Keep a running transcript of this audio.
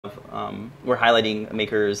we're highlighting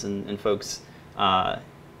makers and folks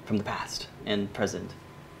from the past and present.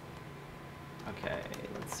 Okay,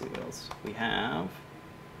 let's see what else we have.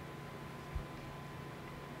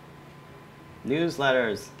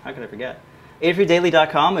 Newsletters. How could I forget?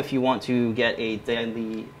 Adafruitdaily.com if you want to get a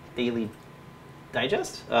daily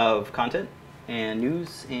digest of content and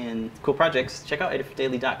news and cool projects. Check out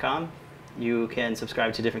adafruitdaily.com. You can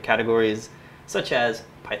subscribe to different categories such as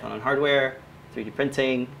Python on hardware, 3D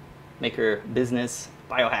printing, maker business,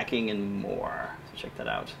 biohacking, and more. So check that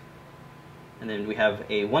out. And then we have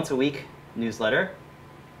a once a week newsletter.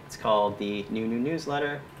 It's called the New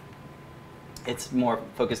Newsletter. It's more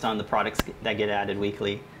focused on the products that get added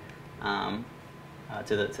weekly to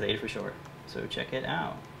the Adafruit store. So check it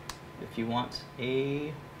out if you want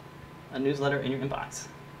a newsletter in your inbox.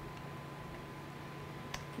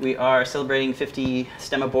 We are celebrating 50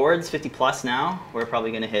 Stemma boards, 50 plus now. We're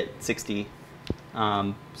probably going to hit 60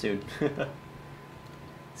 soon.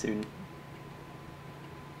 Soon.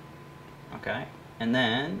 Okay, and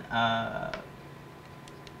then I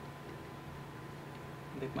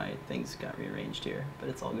think my things got rearranged here, but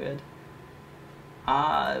it's all good.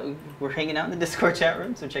 We're hanging out in the Discord chat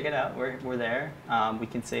room, so check it out. We're there. We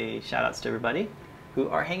can say shout outs to everybody who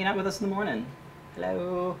are hanging out with us in the morning.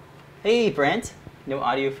 Hello. Hey, Brent. No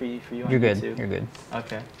audio for you on You're good. YouTube. You're good.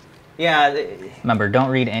 Okay. Yeah. Remember,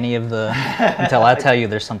 don't read any of the until I tell you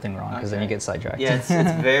there's something wrong, because then you get sidetracked. Yeah, it's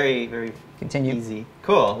very, very Continue. easy.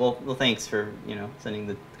 Cool. Well, thanks for sending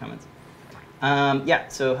the comments. Yeah.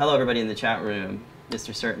 So hello everybody in the chat room.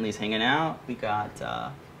 Mr. Certainly's hanging out. We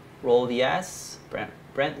got Roll VS.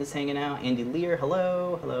 Brent is hanging out. Andy Lear.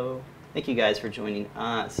 Hello. Thank you guys for joining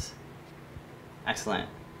us. Excellent.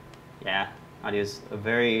 Yeah. Audio is a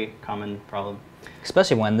very common problem.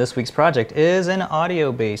 Especially when this week's project is an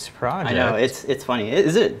audio-based project. I know, it's funny.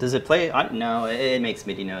 Is it? Does it play? No, it makes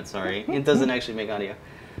MIDI notes, sorry. It doesn't actually make audio.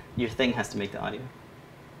 Your thing has to make the audio.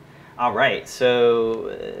 All right,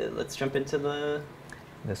 so let's jump into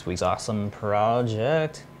this week's awesome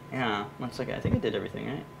project. Yeah, looks like I think I did everything,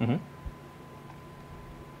 right? Mm-hmm.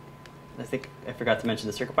 I think I forgot to mention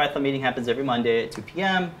the CircuitPython meeting happens every Monday at 2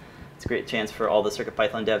 p.m. It's a great chance for all the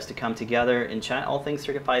CircuitPython devs to come together and chat all things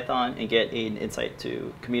CircuitPython and get an insight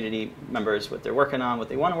to community members, what they're working on, what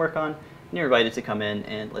they want to work on. And you're invited to come in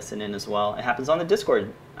and listen in as well. It happens on the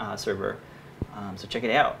Discord server, so check it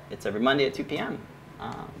out. It's every Monday at 2 p.m.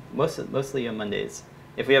 Mostly on Mondays.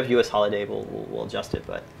 If we have US holiday, we'll adjust it,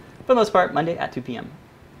 but for the most part, Monday at 2 p.m.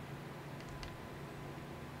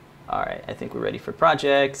 All right, I think we're ready for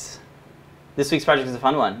projects. This week's project is a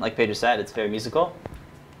fun one. Like Pedro said, it's very musical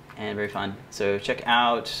and very fun. So check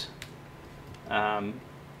out the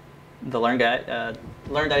Learn Guide,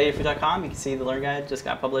 learn.adafruit.com. You can see the Learn Guide just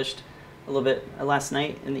got published a little bit last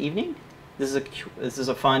night in the evening. This is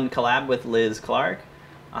a fun collab with Liz Clark.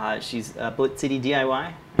 She's Blitz City DIY.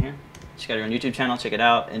 Right here. She got her own YouTube channel. Check it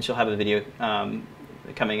out, and she'll have a video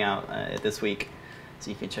coming out this week,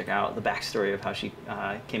 so you can check out the backstory of how she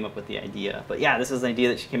came up with the idea. But yeah, this is an idea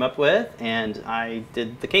that she came up with, and I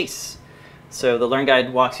did the case. So the Learn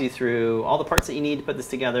Guide walks you through all the parts that you need to put this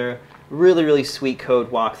together. Really, really sweet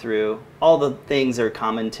code walkthrough. All the things are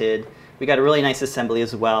commented. We got a really nice assembly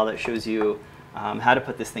as well that shows you how to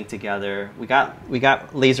put this thing together. We got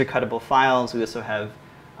laser cuttable files. We also have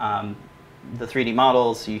the 3D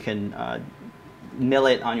models, so you can mill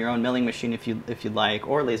it on your own milling machine if you'd like,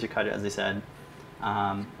 or laser cut it, as I said,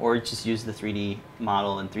 or just use the 3D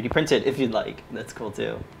model and 3D print it if you'd like. That's cool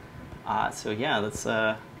too. So yeah, that's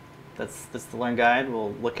the Learn Guide.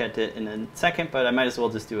 We'll look at it in a second, but I might as well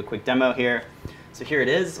just do a quick demo here. So here it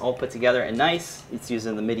is, all put together and nice. It's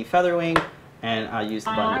using the MIDI Featherwing, and I'll use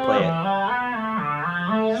the button to play it.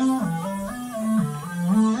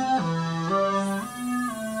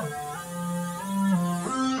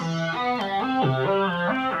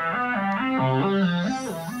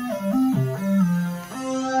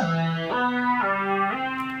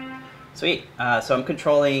 Sweet. So I'm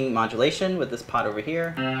controlling modulation with this pot over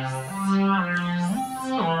here.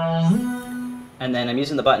 And then I'm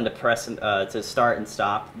using the button to press to start and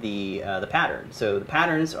stop the pattern. So the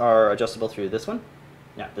patterns are adjustable through this one.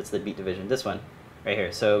 Yeah, that's the beat division. This one right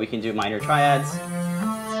here. So we can do minor triads. We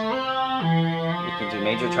can do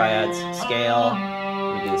major triads, scale.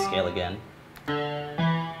 We do the scale again.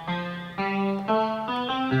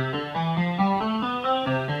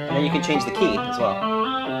 And then you can change the key as well.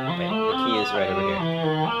 Is right over here.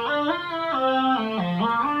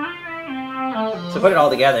 So put it all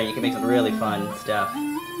together and you can make some really fun stuff.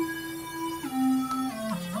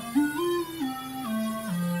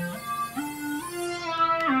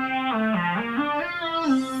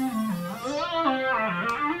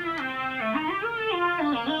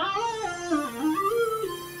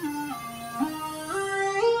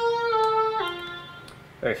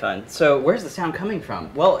 Very fun. So where's the sound coming from?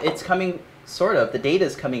 Well, it's coming, sort of, the data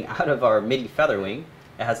is coming out of our MIDI Featherwing.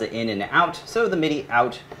 It has an in and an out. So the MIDI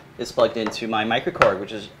out is plugged into my microKORG,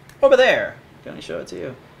 which is over there. Let me show it to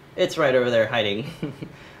you. It's right over there hiding.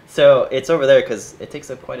 So it's over there because it takes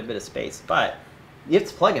up quite a bit of space. But you have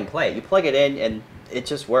to plug and play. You plug it in and it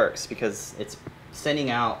just works because it's sending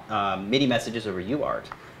out MIDI messages over UART.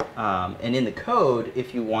 And in the code,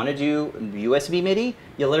 if you want to do USB MIDI,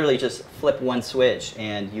 you literally just flip one switch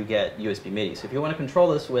and you get USB MIDI. So if you want to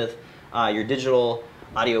control this with your digital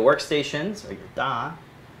audio workstations or your DAW,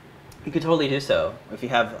 you could totally do so. If you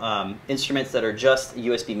have instruments that are just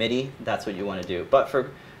USB MIDI, that's what you want to do. But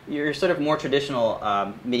for your sort of more traditional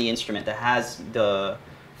MIDI instrument that has the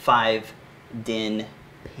 5 DIN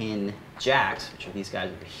pin jacks, which are these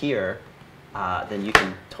guys over here, then you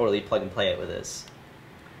can totally plug and play it with this.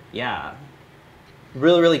 Yeah,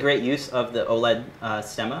 really great use of the OLED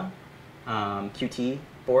Stemma QT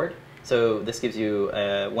board. So this gives you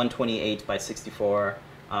a 128 by 64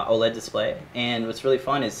 OLED display. And what's really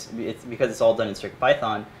fun is it's because it's all done in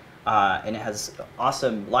CircuitPython, and it has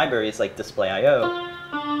awesome libraries like Display.io.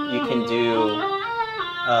 You can do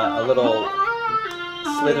a little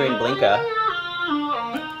slithering Blinka.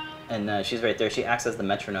 And she's right there. She acts as the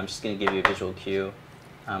metronome. She's going to give you a visual cue,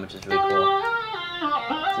 which is really cool.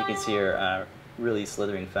 So you can see her really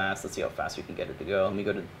slithering fast. Let's see how fast we can get her to go. Let me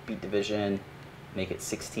go to beat division, make it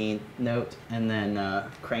 16th note, and then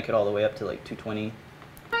crank it all the way up to like 220.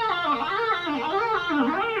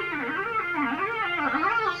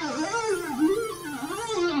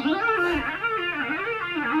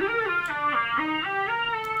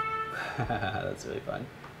 That's really fun.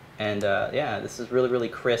 And yeah, this is really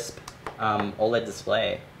crisp OLED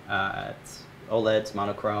display. It's OLED's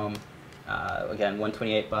monochrome. Again,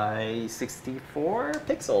 128 by 64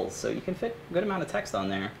 pixels, so you can fit a good amount of text on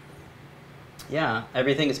there. Yeah,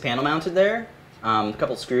 everything is panel mounted there. A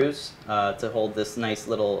couple screws to hold this nice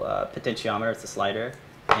little potentiometer. It's a slider,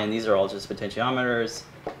 and these are all just potentiometers.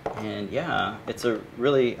 And yeah, it's a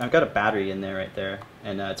really, I've got a battery in there right there,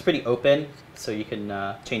 and it's pretty open, so you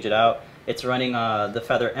can change it out. It's running the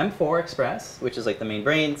Feather M4 Express, which is like the main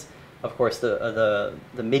brains. Of course, the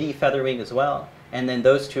MIDI Featherwing as well. And then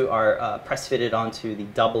those two are press fitted onto the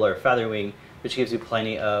doubler Featherwing, which gives you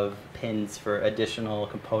plenty of pins for additional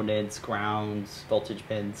components, grounds, voltage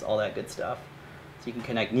pins, all that good stuff. So you can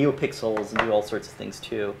connect NeoPixels and do all sorts of things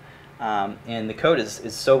too. And the code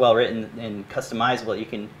is so well written and customizable. You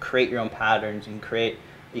can create your own patterns. You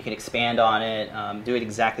can expand on it, do it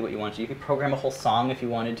exactly what you want to. You can program a whole song if you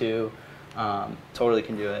wanted to. Totally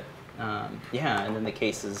can do it. Yeah, and then the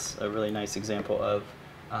case is a really nice example of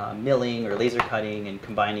milling or laser cutting and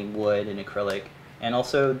combining wood and acrylic, and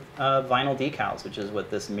also vinyl decals, which is what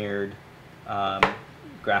this mirrored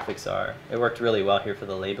graphics are. It worked really well here for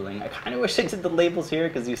the labeling. I kind of wish I did the labels here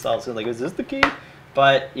because you saw so like, is this the key?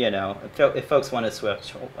 But you know, if folks want to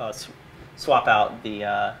swap out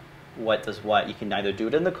the what does what, you can either do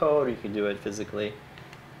it in the code or you can do it physically.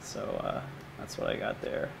 So that's what I got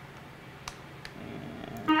there.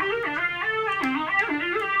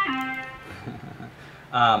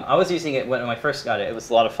 I was using it when I first got it. It was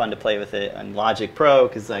a lot of fun to play with it on Logic Pro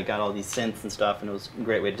because I got all these synths and stuff, and it was a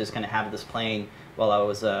great way to just kind of have this playing while I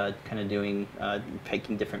was kind of doing,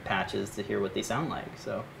 picking different patches to hear what they sound like.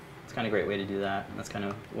 So it's kind of a great way to do that. And that's kind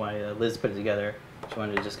of why Liz put it together. She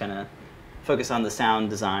wanted to just kind of focus on the sound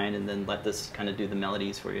design and then let this kind of do the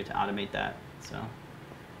melodies for you to automate that. So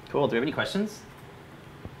cool. Do we have any questions?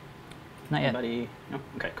 Not yet. Anybody? No?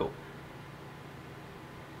 Okay, cool.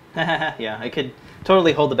 Yeah, I could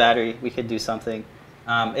totally hold the battery. We could do something.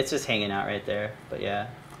 It's just hanging out right there. But yeah,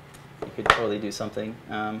 you could totally do something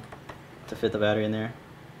to fit the battery in there.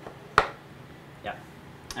 Yeah.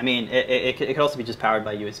 I mean, it could also be just powered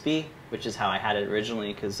by USB, which is how I had it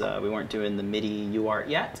originally because we weren't doing the MIDI UART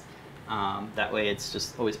yet. That way it's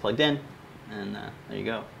just always plugged in. And there you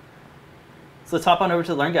go. So let's hop on over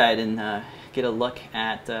to the Learn Guide and get a look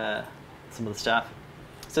at some of the stuff.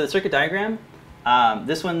 So the circuit diagram.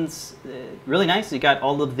 This one's really nice. You got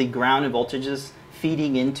all of the ground and voltages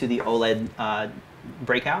feeding into the OLED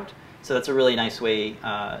breakout. So that's a really nice way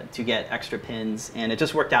to get extra pins. And it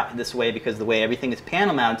just worked out this way because the way everything is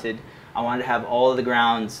panel mounted, I wanted to have all of the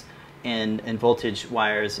grounds and voltage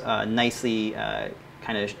wires nicely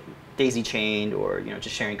kind of daisy chained, or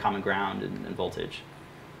just sharing common ground and voltage.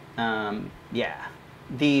 Yeah.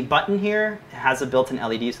 The button here has a built-in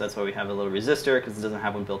LED, so that's why we have a little resistor, because it doesn't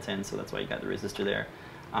have one built in, so that's why you got the resistor there.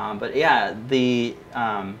 But yeah, the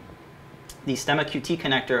Stemma QT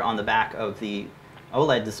connector on the back of the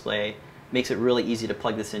OLED display makes it really easy to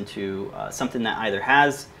plug this into something that either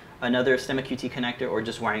has another Stemma QT connector, or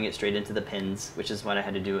just wiring it straight into the pins, which is what I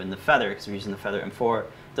had to do in the Feather, because we're using the Feather M4. It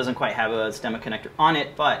doesn't quite have a Stemma connector on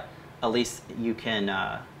it, but at least you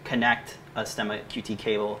can connect a Stemma QT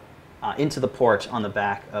cable into the port on the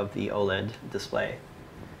back of the OLED display,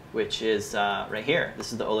 which is right here.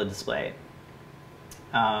 This is the OLED display.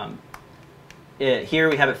 Here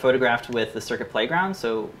we have it photographed with the Circuit Playground,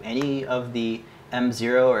 so any of the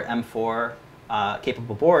M0 or M4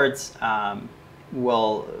 capable boards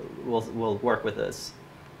will work with this,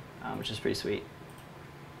 which is pretty sweet.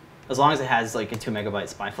 As long as it has like a 2 MB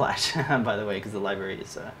SPI flash, by the way, because the library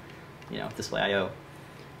is, Display I/O.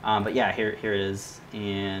 But yeah, here it is.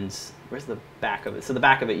 And where's the back of it? So the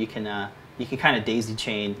back of it, you can kind of daisy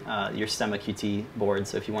chain your Stemma QT board.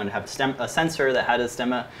 So if you want to have a sensor that had a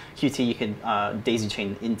Stemma QT, you can daisy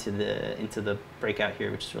chain into the breakout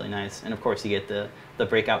here, which is really nice. And of course, you get the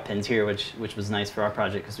breakout pins here, which was nice for our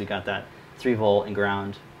project because we got that 3-volt and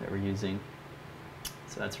ground that we're using.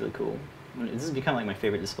 So that's really cool. This has become like my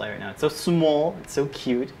favorite display right now. It's so small, it's so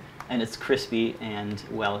cute, and it's crispy and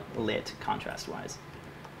well lit contrast-wise.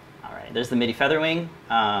 All right, there's the MIDI Featherwing.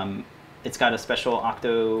 It's got a special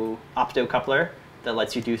opto coupler that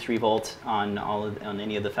lets you do 3-volt on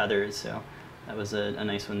any of the feathers. So that was a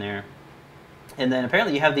nice one there. And then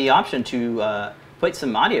apparently you have the option to put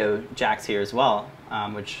some audio jacks here as well,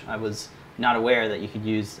 which I was not aware that you could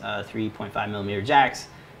use 3.5mm jacks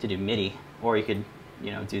to do MIDI, or you could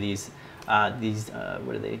do these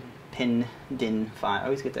what are they? DIN 5. I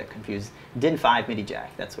always get that confused. DIN 5 MIDI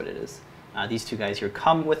jack. That's what it is. These two guys here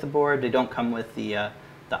come with the board. They don't come with the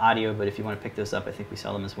audio, but if you want to pick those up, I think we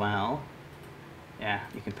sell them as well. Yeah,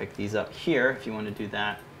 you can pick these up here if you want to do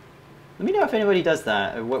that. Let me know if anybody does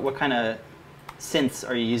that. What kind of synths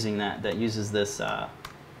are you using that uses this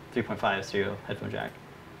 3.5 stereo headphone jack?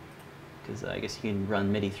 Because I guess you can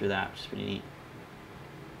run MIDI through that, which is pretty neat.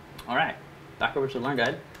 All right, back over to the Learn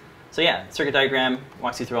Guide. So yeah, circuit diagram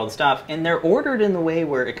walks you through all the stuff, and they're ordered in the way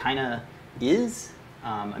where it kind of is.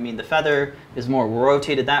 I mean, the Feather is more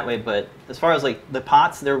rotated that way, but as far as like the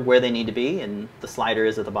pots, they're where they need to be, and the slider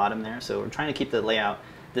is at the bottom there. So we're trying to keep the layout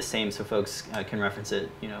the same so folks can reference it,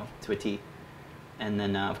 to a T. And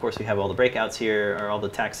then of course we have all the breakouts here, or all the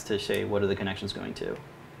text to say what are the connections going to.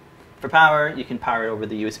 For power, you can power it over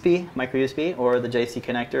the USB, micro USB, or the JC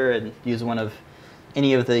connector, and use one of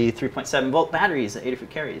any of the 3.7 volt batteries that Adafruit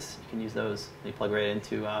carries. You can use those. They plug right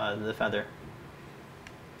into the Feather.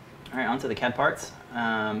 All right, on to the CAD parts.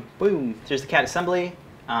 Boom, here's the CAD assembly.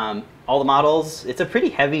 All the models, it's a pretty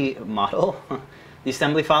heavy model. The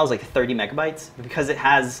assembly file is like 30 megabytes because it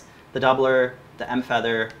has the doubler, the M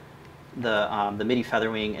Feather, the MIDI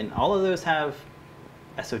Featherwing, and all of those have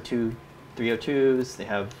SO2 302s. They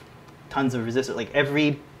have tons of resistors. Like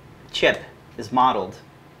every chip is modeled.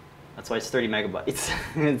 That's why it's 30 megabytes.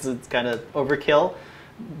 It's kind of overkill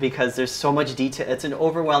because there's so much detail. It's an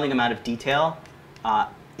overwhelming amount of detail.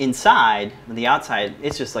 Inside, on the outside,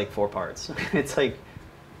 it's just like 4 parts. It's like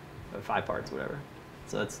 5 parts, whatever.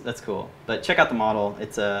 So that's cool. But check out the model.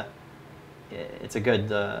 It's a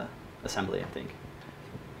good assembly, I think.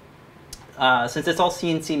 Since it's all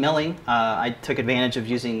CNC milling, I took advantage of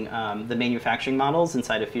using the manufacturing models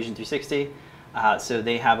inside of Fusion 360. So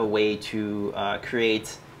they have a way to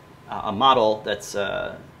create a model that's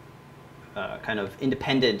kind of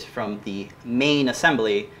independent from the main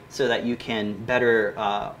assembly so that you can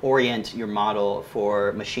better orient your model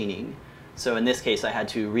for machining. So in this case, I had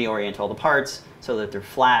to reorient all the parts so that they're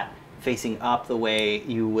flat, facing up the way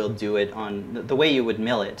you will do it on the way you would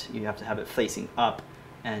mill it. You have to have it facing up.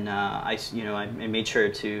 And I made sure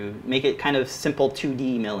to make it kind of simple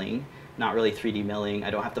 2D milling, not really 3D milling.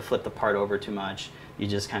 I don't have to flip the part over too much. You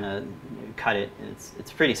just kind of cut it, and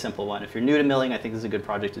it's a pretty simple one. If you're new to milling, I think this is a good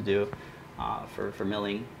project to do for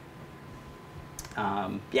milling.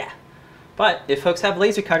 Yeah, but if folks have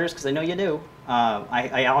laser cutters, because I know you do,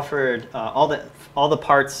 I offered all the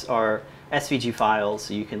parts are SVG files,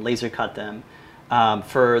 so you can laser cut them.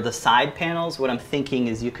 For the side panels, what I'm thinking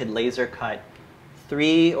is you could laser cut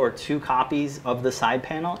 3 or 2 copies of the side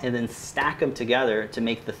panel and then stack them together to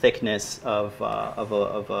make the thickness of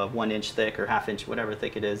a 1 inch thick or ½ inch, whatever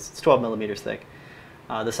thick it is. It's 12 millimeters thick,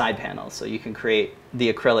 the side panels. So you can create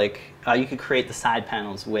the acrylic, you can create the side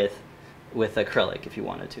panels with acrylic if you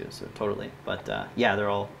wanted to, so totally. But yeah, they're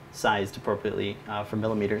all sized appropriately for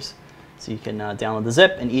millimeters. So you can download the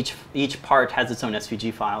zip, and each part has its own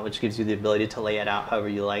SVG file, which gives you the ability to lay it out however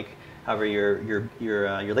you like. However your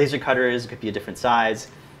laser cutter is, it could be a different size.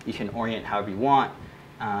 You can orient however you want.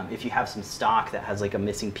 If you have some stock that has like a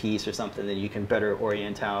missing piece or something, then you can better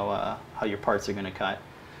orient how your parts are going to cut.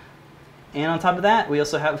 And on top of that, we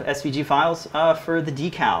also have SVG files for the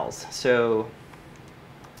decals. So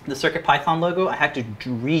the CircuitPython logo, I had to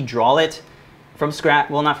redraw it from scratch.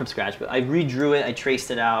 Well, not from scratch, but I redrew it. I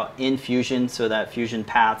traced it out in Fusion so that Fusion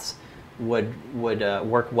paths would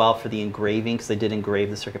work well for the engraving, because I did engrave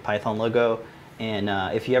the CircuitPython logo. And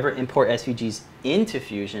if you ever import SVGs into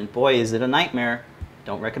Fusion, boy, is it a nightmare.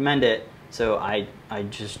 Don't recommend it. So I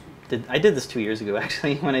did this 2 years ago,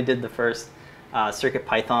 actually, when I did the first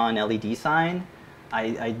CircuitPython LED sign.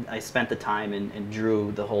 I spent the time and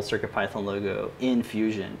drew the whole CircuitPython logo in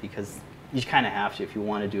Fusion, because you kind of have to if you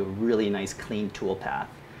want to do a really nice clean toolpath.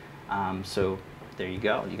 So there you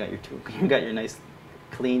go. You got your you got your nice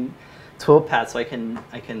clean toolpath. So I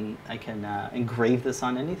can engrave this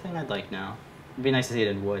on anything I'd like now. It'd be nice to see it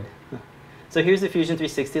in wood. So here's the Fusion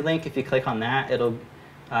 360 link. If you click on that, it'll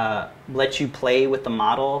let you play with the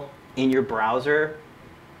model in your browser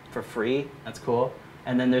for free. That's cool.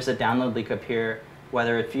 And then there's a download link up here,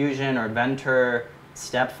 whether it's Fusion or Inventor,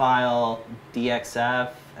 step file,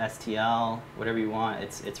 DXF, STL, whatever you want.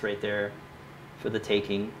 It's right there for the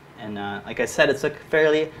taking. And like I said, it's a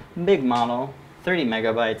fairly big model, 30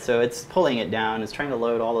 megabytes. So it's pulling it down. It's trying to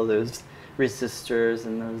load all of those resistors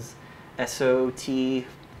and those SOT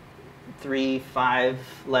 3.5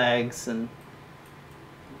 legs and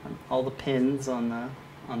all the pins on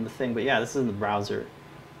the thing. But yeah, this is in the browser,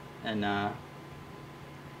 and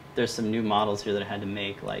there's some new models here that I had to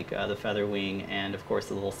make, like the feather wing, and of course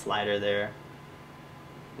the little slider there.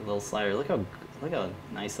 The little slider. Look how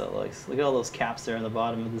nice that looks. Look at all those caps there on the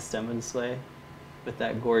bottom of the Stemma display, with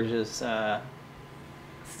that gorgeous Stemma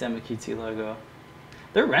QT logo.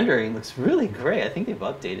 Their rendering looks really great. I think they've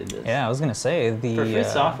updated this. Yeah, I was gonna say for free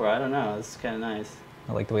software. I don't know. It's kind of nice.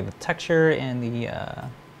 I like the way the texture and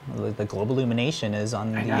the global illumination is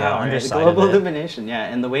on the underside. The global of it. illumination, yeah,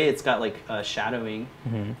 and the way it's got like shadowing,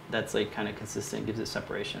 that's like kind of consistent, gives it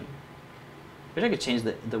separation. Wish I could change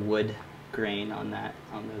the wood grain on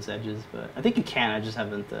those edges, but I think you can. I just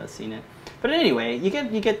haven't seen it. But anyway, you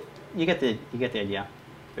get the idea.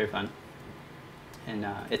 Very fun. And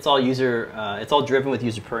it's all driven with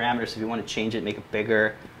user parameters. So if you want to change it, make it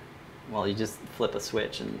bigger, well, you just flip a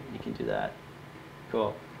switch and you can do that.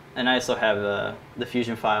 Cool. And I also have the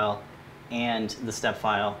Fusion file and the step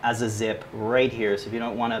file as a zip right here. So if you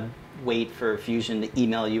don't want to wait for Fusion to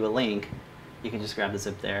email you a link, you can just grab the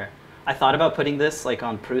zip there. I thought about putting this like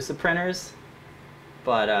on Prusa printers,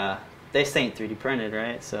 but they ain't 3D printed,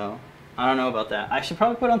 right? So I don't know about that. I should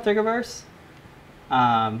probably put it on Thingiverse.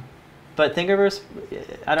 But Thingiverse,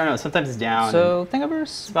 I don't know. Sometimes it's down. So Thingiverse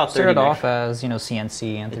started off as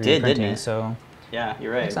CNC and 3D printing. So yeah,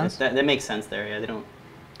 you're right. Makes sense. That makes sense there. Yeah, they don't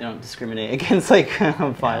discriminate against like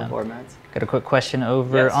file formats. Got a quick question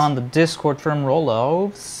over on the Discord from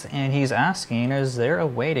Roloves, and he's asking, is there a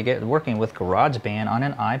way to get working with GarageBand on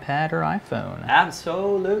an iPad or iPhone?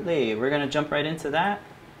 Absolutely. We're going to jump right into that,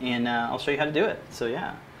 and I'll show you how to do it. So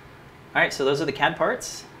yeah. All right, so those are the CAD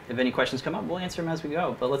parts. If any questions come up, we'll answer them as we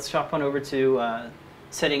go. But let's hop on over to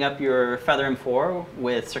setting up your Feather M4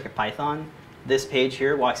 with CircuitPython. This page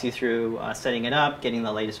here walks you through setting it up, getting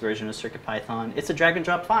the latest version of CircuitPython. It's a drag and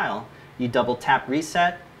drop file. You double tap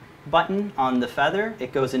reset button on the Feather.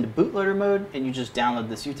 It goes into bootloader mode, and you just download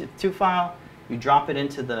this UTF-2 file. You drop it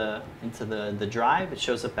into the drive. It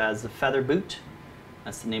shows up as the Feather boot.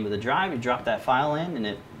 That's the name of the drive. You drop that file in,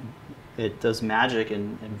 and it does magic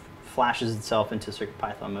and flashes itself into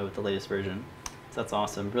CircuitPython mode with the latest version. So that's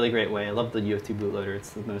awesome. Really great way. I love the UF2 bootloader.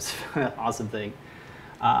 It's the most awesome thing.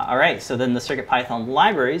 All right, so then the CircuitPython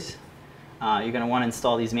libraries, you're going to want to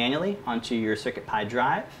install these manually onto your CircuitPy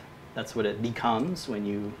drive. That's what it becomes when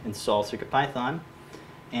you install CircuitPython.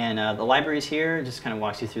 And the libraries here just kind of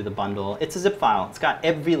walks you through the bundle. It's a zip file. It's got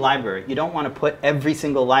every library. You don't want to put every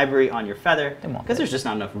single library on your Feather because there's just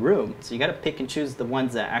not enough room. So you got to pick and choose the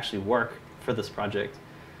ones that actually work for this project.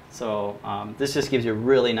 So this just gives you a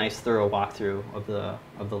really nice, thorough walkthrough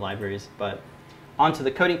of the libraries. But onto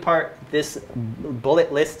the coding part, this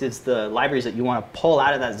bullet list is the libraries that you want to pull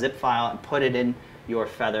out of that zip file and put it in your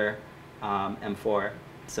Feather M4.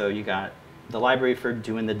 So you got the library for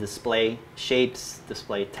doing the display shapes,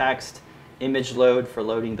 display text, image load for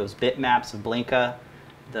loading those bitmaps of Blinka,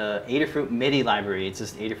 the Adafruit MIDI library, it's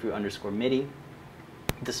just Adafruit_MIDI,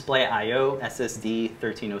 display IO, SSD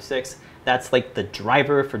 1306. That's like the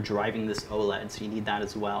driver for driving this OLED, so you need that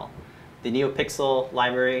as well. The NeoPixel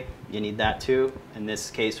library, you need that too. In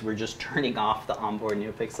this case, we're just turning off the onboard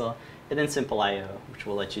NeoPixel. And then Simple IO, which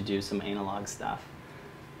will let you do some analog stuff.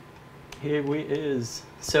 Here we is.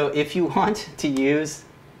 So if you want to use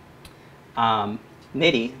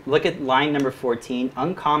MIDI, look at line number 14,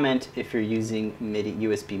 uncomment if you're using MIDI,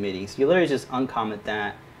 USB MIDI. So you literally just uncomment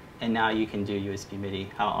that, and now you can do USB MIDI.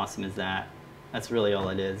 How awesome is that? That's really all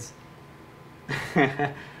it is.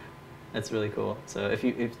 That's really cool. So if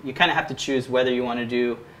you kind of have to choose whether you want to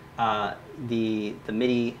do the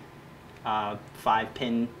MIDI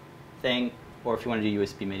 5-pin thing, or if you want to do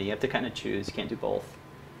USB MIDI, you have to kind of choose. You can't do both.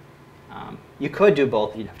 You could do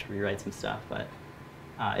both. You'd have to rewrite some stuff, but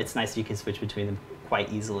it's nice you can switch between them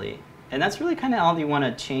quite easily. And that's really kind of all you want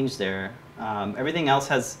to change there. Everything else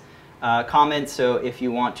has comments, so if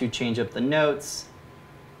you want to change up the notes,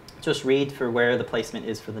 just read for where the placement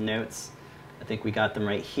is for the notes. I think we got them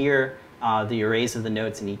right here, the arrays of the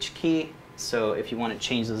notes in each key. So if you want to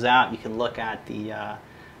change those out, you can look at the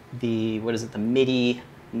MIDI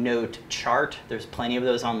note chart. There's plenty of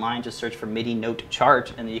those online. Just search for MIDI note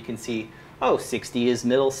chart, and then you can see, oh, 60 is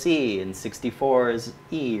middle C, and 64 is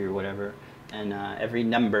E, or whatever. And every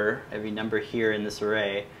number here in this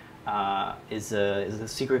array is a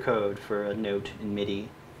secret code for a note in MIDI.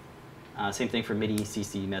 Same thing for MIDI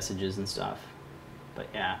CC messages and stuff. But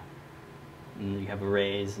yeah, and you have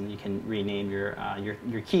arrays, and you can rename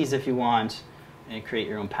your keys if you want, and create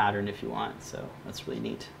your own pattern if you want. So that's really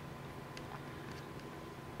neat.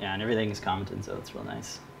 Yeah, and everything is commented, so it's real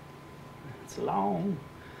nice. It's long.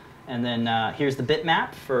 And then here's the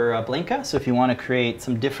bitmap for Blinka. So if you want to create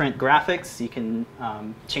some different graphics, you can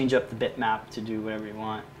change up the bitmap to do whatever you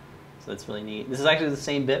want. So that's really neat. This is actually the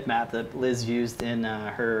same bitmap that Liz used in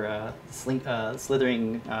her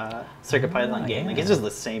Slithering CircuitPython game. Like, it's just the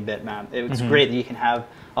same bitmap. It's great that you can have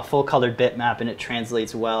a full-colored bitmap, and it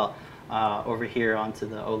translates well over here onto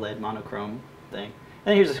the OLED monochrome thing.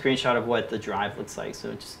 And here's a screenshot of what the drive looks like. So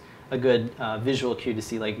it's just a good visual cue to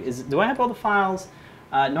see, like, do I have all the files?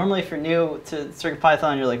 Normally, if you're new to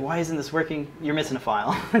CircuitPython, you're like, why isn't this working? You're missing a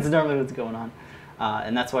file. That's normally what's going on.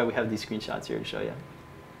 And that's why we have these screenshots here to show you.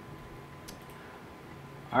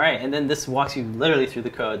 All right, and then this walks you literally through the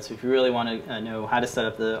code. So if you really want to know how to set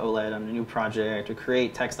up the OLED on a new project, or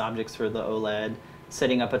create text objects for the OLED,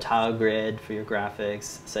 setting up a tile grid for your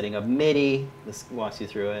graphics, setting up MIDI, this walks you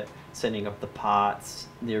through it, setting up the pots,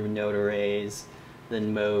 your node arrays, the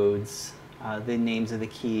modes, the names of the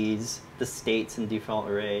keys, the states and default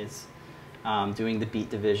arrays, doing the beat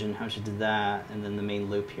division, how you did that, and then the main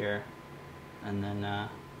loop here. And then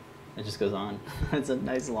it just goes on. It's a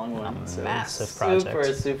nice long one. A massive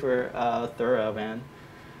project. Super thorough, man.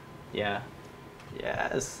 Yeah.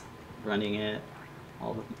 Yes. Running it,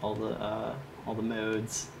 all the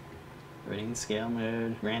modes, running scale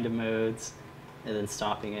mode, random modes, and then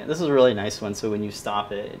stopping it. This is a really nice one. So when you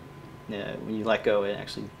stop it, when you let go, it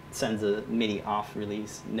actually sends a MIDI off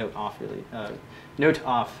release, note off release, note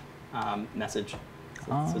off message.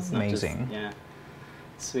 So it's not amazing. Just, yeah.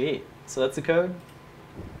 Sweet. So that's the code.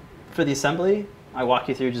 For the assembly, I walk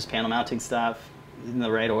you through just panel mounting stuff in the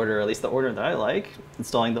right order, or at least the order that I like.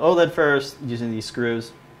 Installing the OLED first, using these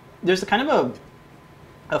screws. There's a kind of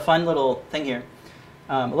a fun little thing here.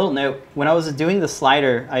 A little note, when I was doing the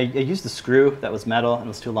slider, I used a screw that was metal and it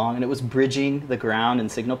was too long, and it was bridging the ground and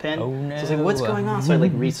signal pin. Oh, no. So I was like, what's going on? So I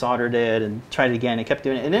like resoldered it and tried it again. I kept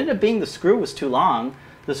doing it. It ended up being the screw was too long.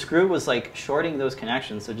 The screw was like shorting those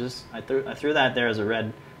connections. So just I threw that there as a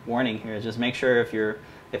red warning here. Just make sure if your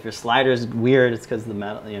slider is weird, it's because the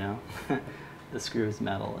metal, you know, the screw is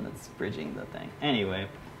metal and it's bridging the thing. Anyway,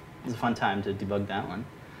 it was a fun time to debug that one.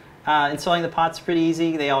 Installing the pots is pretty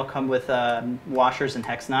easy. They all come with washers and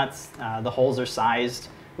hex nuts. The holes are sized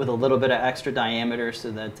with a little bit of extra diameter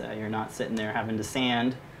so that you're not sitting there having to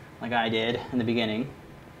sand like I did in the beginning.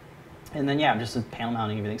 And then, yeah, I'm just panel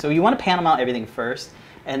mounting everything. So you want to panel mount everything first,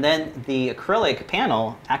 and then the acrylic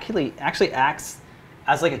panel actually acts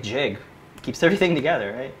as like a jig. Keeps everything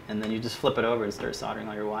together, right? And then you just flip it over and start soldering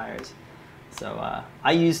all your wires. So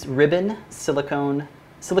I used silicone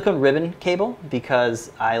ribbon cable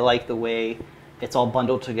because I like the way it's all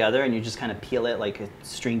bundled together, and you just kind of peel it like a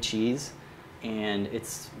string cheese, and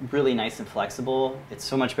it's really nice and flexible. It's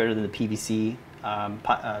so much better than the PVC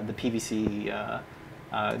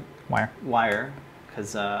wire,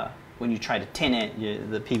 because when you try to tin it,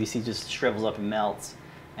 the PVC just shrivels up and melts,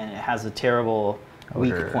 and it has a terrible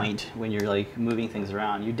weak point when you're like moving things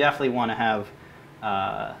around. You definitely want to have,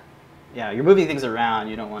 yeah, you're moving things around.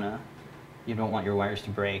 You don't want your wires to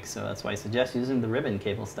break. So that's why I suggest using the ribbon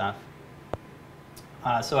cable stuff.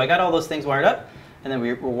 So I got all those things wired up, and then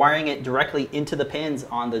we're wiring it directly into the pins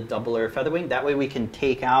on the doubler feather wing. That way we can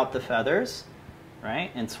take out the feathers, right,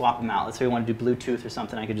 and swap them out. Let's say we want to do Bluetooth or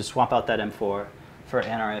something. I could just swap out that M4 for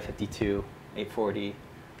NRF52 840,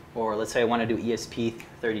 or let's say I want to do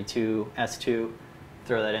ESP32 S2.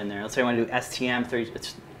 throw that in there. Let's say I want to do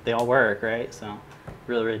STM, they all work, right? So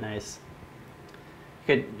really, really nice.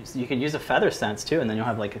 You could use a feather sense too, and then you'll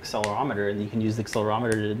have like accelerometer, and you can use the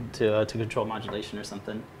accelerometer to control modulation or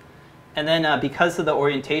something. And then because of the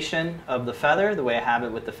orientation of the feather, the way I have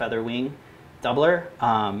it with the feather wing doubler,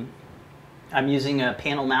 I'm using a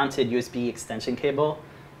panel-mounted USB extension cable,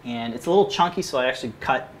 and it's a little chunky, so I actually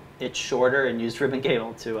cut it shorter and used ribbon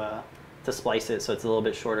cable to splice it, so it's a little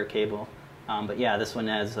bit shorter cable. But yeah, this one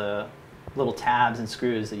has little tabs and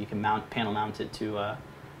screws that you can panel mount it to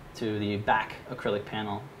the back acrylic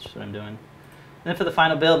panel. That's what I'm doing. And then for the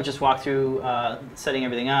final build, we just walk through setting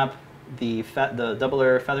everything up. The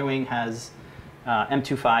doubler feather wing has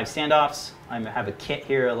M25 standoffs. I have a kit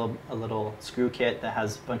here, a little screw kit that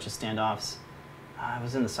has a bunch of standoffs. It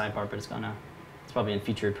was in the sidebar, but it's probably in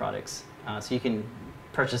featured products. So you can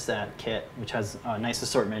purchase that kit, which has a nice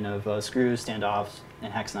assortment of screws, standoffs,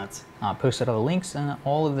 and hex nuts. I'll post all the links in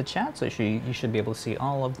all of the chat, so you should be able to see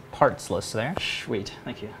all of the parts lists there. Sweet,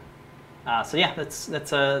 thank you. So yeah, that's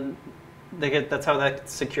how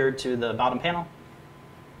that's secured to the bottom panel.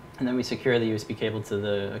 And then we secure the USB cable to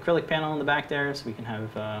the acrylic panel in the back there, so we can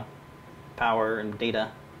have power and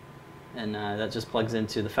data. And that just plugs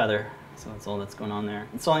into the feather. So that's all that's going on there.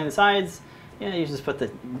 Installing the sides, yeah, you just fit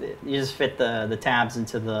the tabs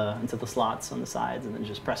into the slots on the sides, and then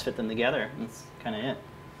just press fit them together. That's kind of it.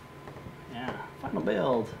 Yeah, final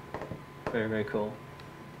build. Very, very cool.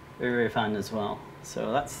 Very, very fun as well.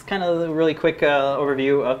 So that's kind of a really quick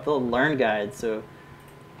overview of the Learn Guide. So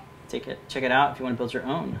check it out if you want to build your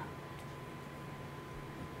own.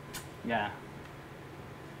 Yeah.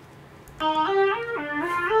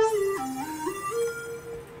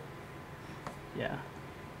 Yeah.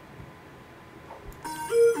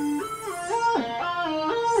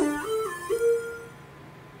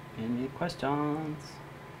 Any questions?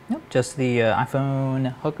 Nope, just the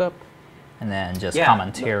iPhone hookup, and then just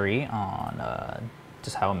commentary on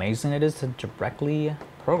just how amazing it is to directly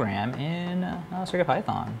program in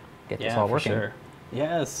CircuitPython. Get this all working. Sure.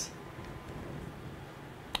 Yes.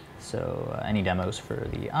 So any demos for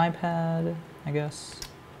the iPad, I guess?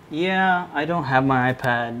 Yeah, I don't have my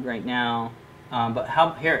iPad right now, but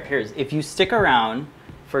here's if you stick around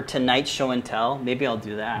for tonight's show and tell, maybe I'll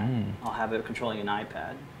do that. I'll have it controlling an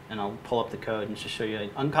iPad, and I'll pull up the code and just show you. I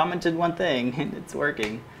uncommented one thing, and it's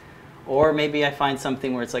working. Or maybe I find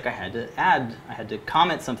something where it's like I had to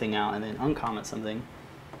comment something out and then uncomment something.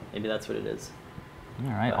 Maybe that's what it is.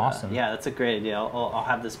 All right, awesome. Yeah, that's a great idea. I'll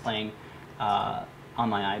have this playing on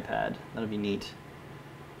my iPad. That'll be neat.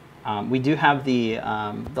 We do have the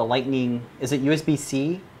Lightning. Is it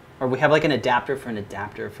USB-C? Or we have like an adapter for an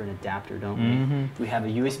adapter for an adapter, don't we? We have a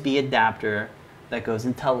USB adapter that goes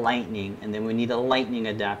into Lightning, and then we need a Lightning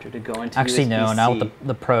adapter to go into Actually, USB-C. no. Now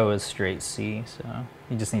the Pro is straight C, so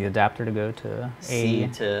you just need an adapter to go to C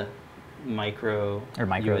to micro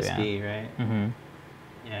USB, yeah. right?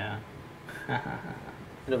 Yeah.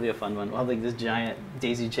 It'll be a fun one. We'll have like this giant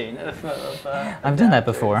daisy chain of I've done that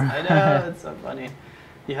before. I know, it's so funny.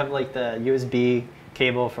 You have like the USB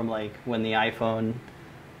cable from like when the iPhone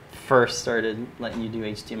first started letting you do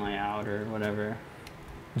HDMI out or whatever.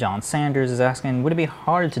 John Sanders is asking, would it be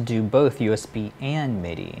hard to do both USB and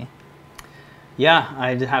MIDI? Yeah,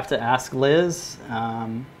 I'd have to ask Liz,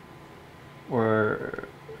 or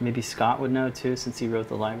maybe Scott would know too, since he wrote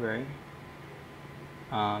the library.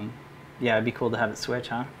 Yeah, it'd be cool to have it switch,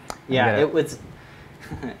 huh? Yeah, it was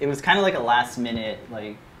kind of like a last minute,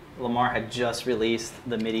 like Lamar had just released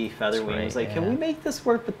the MIDI feather wing. He was like, can we make this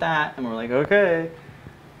work with that? And we're like, okay.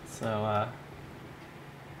 So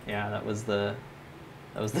yeah, that was the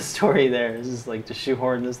story there. It's just like to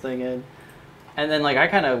shoehorn this thing in. And then like I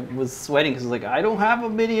kind of was sweating because like I don't have a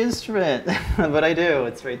MIDI instrument, but I do.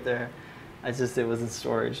 It's right there. It was in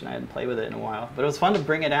storage and I hadn't played with it in a while. But it was fun to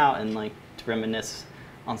bring it out and like to reminisce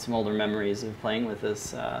on some older memories of playing with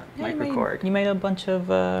this microKORG. You made a bunch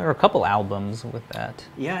of, or a couple albums with that.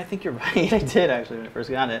 Yeah, I think you're right. I did actually when I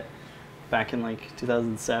first got it, back in like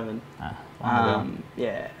 2007.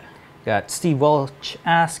 Yeah. Got Steve Welch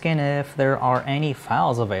asking if there are any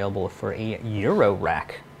files available for a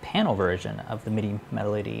Eurorack panel version of the MIDI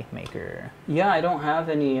Melody Maker. Yeah, I don't have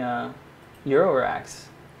any Euroracks,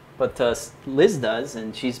 but Liz does,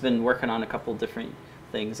 and she's been working on a couple different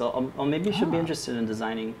things. Maybe she'll be interested in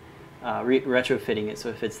designing, retrofitting it so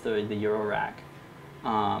it fits the Eurorack.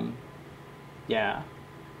 Yeah.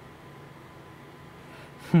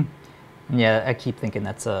 Yeah, I keep thinking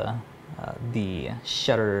that's the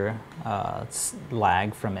shutter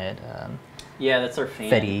lag from it. Yeah, that's our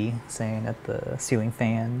fan. Fetty saying that the ceiling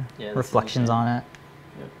fan, yeah, reflections on it.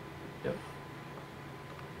 Yep.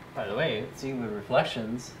 By the way, see with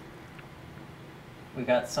reflections, we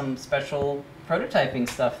got some special prototyping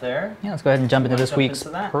stuff there. Yeah, let's go ahead and jump into this week's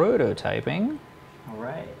prototyping. All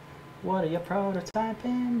right. What are you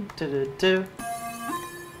prototyping? Do-do-do.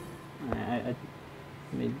 I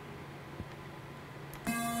mean,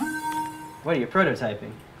 what are you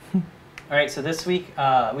prototyping? All right, so this week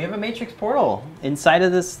we have a Matrix portal inside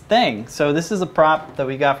of this thing. So this is a prop that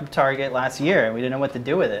we got from Target last year, and we didn't know what to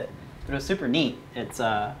do with it. But it was super neat. It's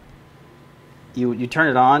you turn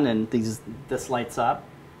it on, and this lights up.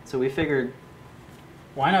 So we figured,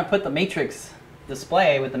 why not put the Matrix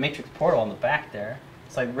display with the Matrix portal on the back there?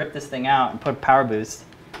 So I ripped this thing out and put a power boost.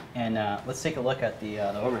 And let's take a look at the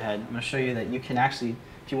overhead. I'm going to show you that you can actually,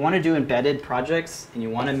 if you want to do embedded projects and you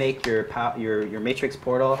want to make your Matrix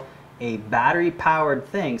portal a battery-powered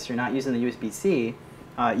thing, so you're not using the USB-C,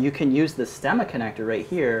 you can use the stemma connector right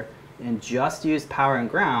here and just use power and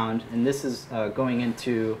ground. And this is going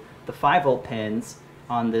into the 5-volt pins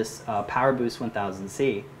on this Power Boost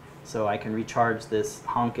 1000C. So I can recharge this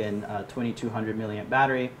honkin' 2200 milliamp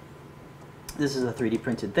battery. This is a 3D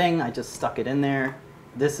printed thing. I just stuck it in there.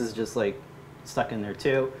 This is just like stuck in there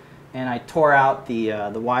too. And I tore out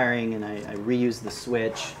the wiring, and I reused the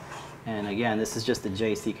switch. And again, this is just a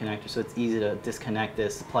JC connector, so it's easy to disconnect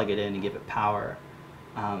this, plug it in, and give it power.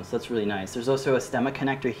 So that's really nice. There's also a stemma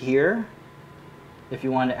connector here if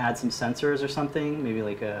you want to add some sensors or something, maybe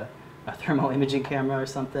like a thermal imaging camera or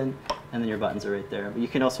something, and then your buttons are right there. But you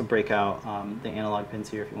can also break out the analog pins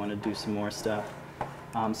here if you want to do some more stuff.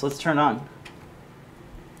 So let's turn on.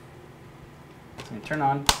 So you turn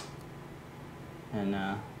on, and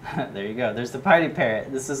there you go. There's the Party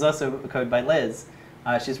Parrot. This is also a code by Liz.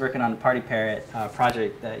 She's working on the Party Parrot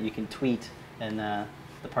project that you can tweet, and the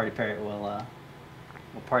Party Parrot will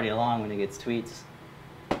party along when it gets tweets.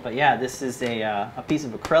 But yeah, this is a piece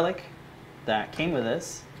of acrylic that came with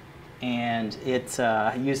this, and it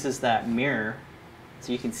uses that mirror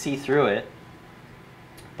so you can see through it,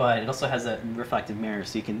 but it also has a reflective mirror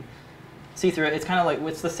so you can see through it. It's kind of like,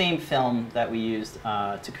 it's the same film that we used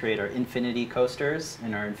to create our Infinity coasters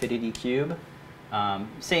and our Infinity Cube.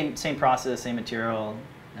 Same process, same material.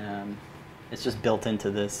 It's just built into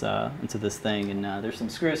this thing, and there's some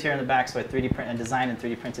screws here in the back. So I designed and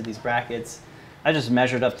 3D printed these brackets. I just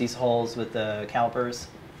measured up these holes with the calipers,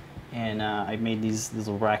 and I made these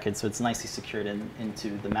little brackets so it's nicely secured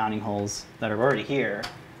into the mounting holes that are already here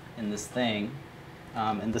in this thing.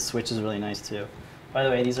 And the switch is really nice too. By the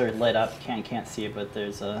way, these are lit up. Can't see it, but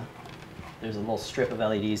there's a little strip of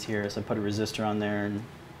LEDs here. So I put a resistor on there, and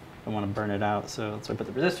I want to burn it out. So I put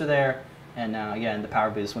the resistor there, and again, the Power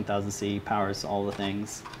Boost 1000C powers all the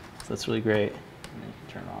things. So that's really great. And then you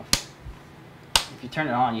can turn it off. If you turn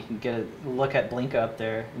it on, you can get a look at Blinka up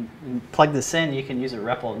there. And plug this in, you can use a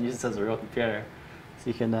REPL and use this as a real computer. So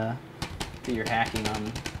you can do your hacking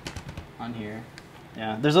on here.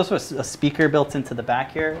 Yeah, there's also a speaker built into the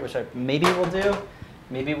back here, which maybe we'll do.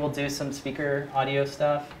 Maybe we'll do some speaker audio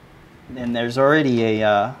stuff. And there's already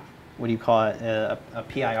a, what do you call it, a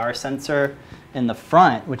PIR sensor in the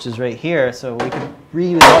front, which is right here. So we can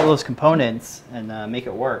reuse all those components and make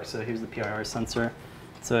it work. So here's the PIR sensor.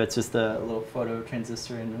 So it's just a little photo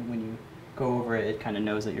transistor, and when you go over it, it kind of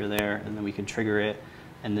knows that you're there, and then we can trigger it,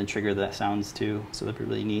 and then trigger the sounds too. So that'd be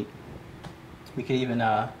really neat. We could even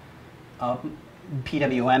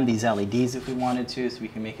PWM these LEDs if we wanted to, so we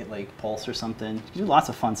can make it like pulse or something. You can do lots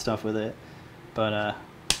of fun stuff with it. But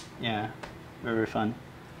yeah, very, very fun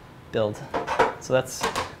build. So that's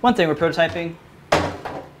one thing we're prototyping.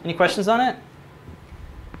 Any questions on it?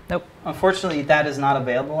 Nope. Unfortunately, that is not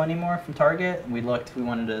available anymore from Target. We looked, we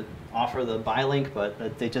wanted to offer the buy link,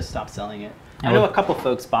 but they just stopped selling it. I know a couple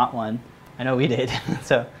folks bought one. I know we did.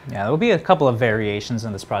 So yeah, there will be a couple of variations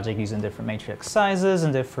in this project using different matrix sizes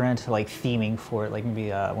and different like theming for it, like maybe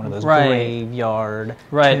one of those graveyard.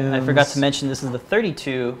 Right. tunes. I forgot to mention this is the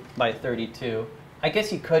 32 by 32. I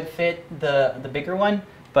guess you could fit the bigger one,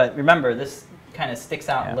 but remember this kind of sticks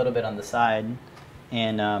out a little bit on the side,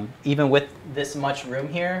 and even with this much room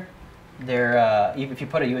here, even if you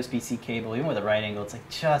put a USB-C cable, even with a right angle,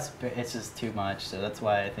 it's just too much. So that's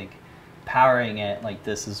why I think powering it like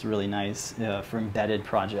this is really nice for embedded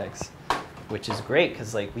projects, which is great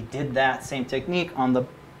because like we did that same technique on the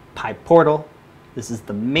Pi Portal. This is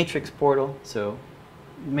the Matrix Portal, so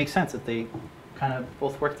it makes sense that they kind of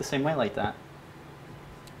both work the same way like that.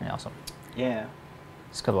 Very awesome. Yeah.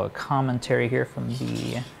 Just a couple of commentary here from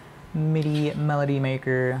the MIDI Melody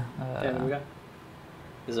Maker. Yeah, what we got?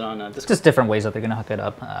 Is it on Discord? Just different ways that they're going to hook it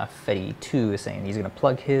up. Fetty2 is saying he's going to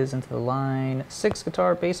plug his into the line. 6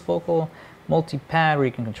 guitar, bass vocal, multi-pad where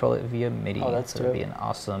you can control it via MIDI. Oh, that's so it'll be an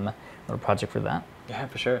awesome little project for that. Yeah,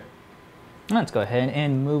 for sure. Let's go ahead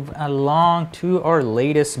and move along to our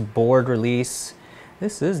latest board release.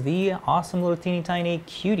 This is the awesome little teeny tiny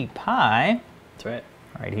Cutie Pie. That's right.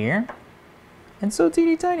 Right here. And so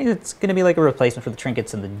teeny tiny, it's going to be like a replacement for the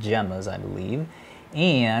trinkets and the gemmas, I believe.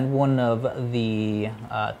 And one of the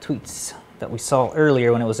tweets that we saw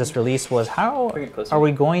earlier when it was just released was, how are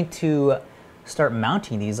we going to start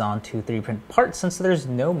mounting these onto 3D print parts since there's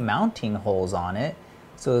no mounting holes on it?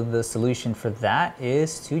 So the solution for that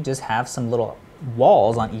is to just have some little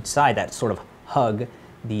walls on each side that sort of hug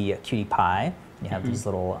the Cutie Pie. You have these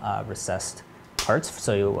little recessed parts,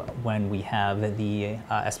 so when we have the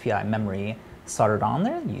SPI memory soldered on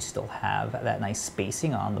there, you still have that nice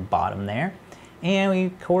spacing on the bottom there.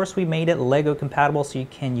 And of course we made it Lego compatible, so you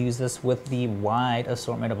can use this with the wide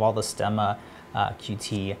assortment of all the Stemma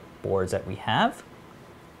QT boards that we have.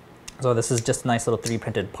 So this is just a nice little 3D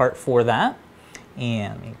printed part for that.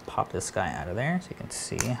 And let me pop this guy out of there so you can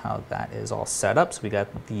see how that is all set up. So we got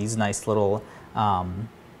these nice little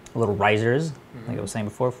little risers, like I was saying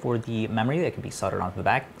before, for the memory that can be soldered onto the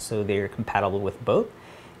back, so they're compatible with both.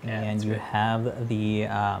 Yeah, and you have the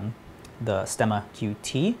Stemma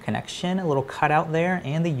QT connection, a little cutout there,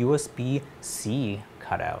 and the USB-C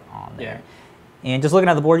cutout on there. Yeah. And just looking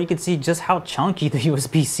at the board, you can see just how chunky the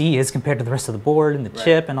USB-C is compared to the rest of the board and the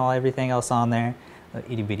chip and everything else on there.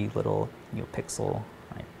 The itty bitty little pixel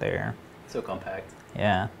right there. So compact.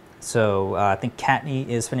 Yeah. So I think Kattni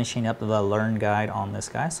is finishing up the Learn guide on this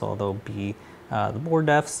guy, so there'll be the board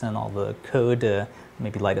defs and all the code to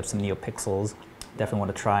maybe light up some NeoPixels. Definitely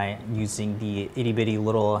want to try using the itty bitty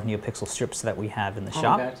little NeoPixel strips that we have in the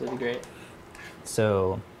shop. Oh, that'd be great.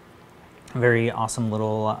 So very awesome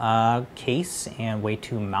little case and way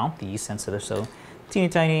to mount these since they're so teeny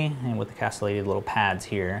tiny, and with the castellated little pads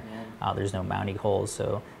here, there's no mounting holes.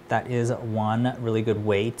 So that is one really good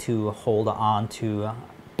way to hold on to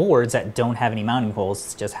boards that don't have any mounting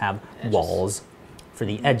holes, just have walls for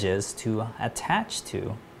the edges to attach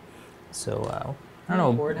to. So I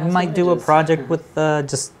don't know, we might do a project with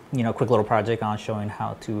just, a quick little project on showing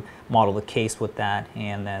how to model the case with that,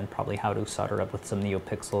 and then probably how to solder it up with some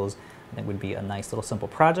NeoPixels. I think would be a nice little simple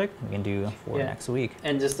project we can do for next week.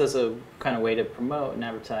 And just as a kind of way to promote and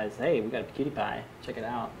advertise, hey, we got a Cutie Pie, check it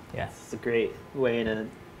out. Yeah. It's a great way to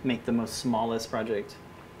make the most smallest project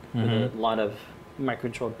with a lot of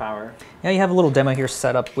microcontrolled power. Yeah, you have a little demo here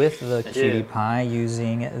set up with the Cutie Pie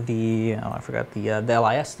using the, I forgot, the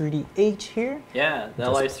LIS3D-H here. Yeah, the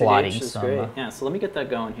LIS3D-H is great. Yeah, so let me get that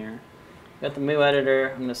going here. Got the Mu editor.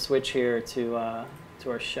 I'm going to switch here to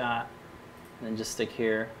our shot and then just stick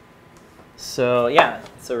here. So yeah,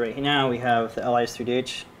 so right now we have the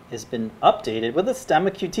LIS3D-H has been updated with a Stemma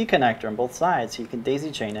QT connector on both sides, so you can daisy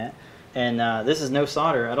chain it. And this is no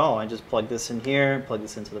solder at all. I just plug this in here, plug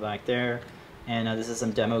this into the back there. And this is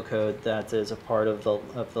some demo code that is a part of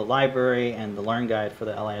the library and the Learn guide for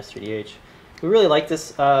the LIS3D-H. We really like this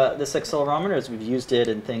this accelerometer, as we've used it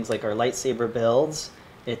in things like our lightsaber builds.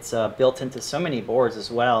 It's built into so many boards as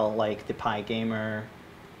well, like the Pi Gamer,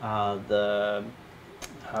 the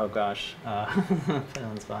oh gosh, put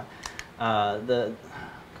on the spot.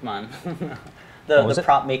 Come on. the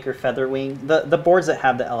Prop Maker Featherwing. The boards that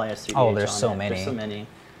have the LIS3D-H on there's so many. There's so many.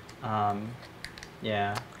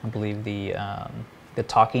 Yeah. I believe the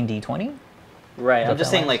Talking D20. Right. I'm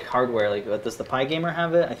just saying like hardware. Like, does the Pi Gamer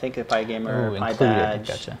have it? I think the Pi Gamer, Pi Badge.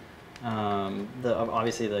 Gotcha.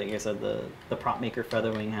 Obviously, like I said, the Prop Maker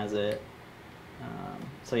Featherwing has it.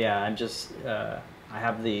 So yeah, I'm just I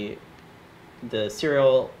have the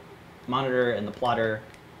serial monitor and the plotter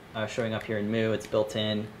showing up here in Mu. It's built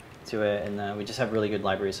in to it, and we just have really good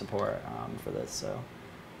library support for this. So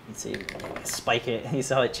you can see, spike it. You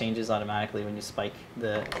see how it changes automatically when you spike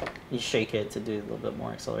you shake it to do a little bit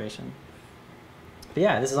more acceleration. But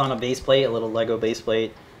yeah, this is on a base plate, a little Lego base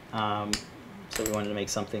plate. So we wanted to make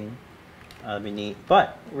something be neat.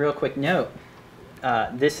 But real quick note,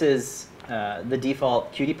 this is the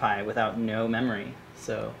default Cutie Pie without no memory.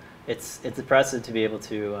 So it's impressive to be able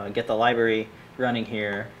to get the library running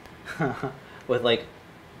here with like,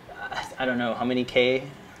 I don't know, how many K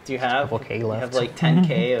do you have? A couple K left. You have like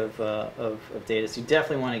 10K of data. So you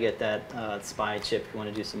definitely want to get that SPI chip if you want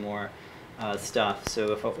to do some more stuff.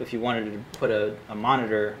 So if you wanted to put a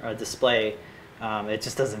monitor, a display, it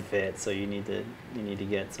just doesn't fit. So you need to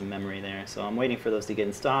get some memory there. So I'm waiting for those to get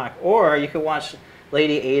in stock. Or you could watch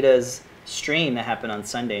Lady Ada's stream that happened on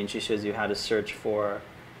Sunday, and she shows you how to search for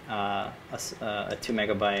a 2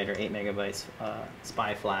 megabyte or 8 megabytes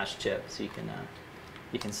SPI flash chip, so you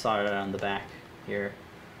can solder it on the back here.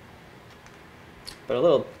 But a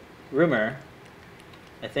little rumor,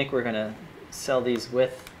 I think we're gonna sell these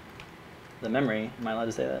with the memory. Am I allowed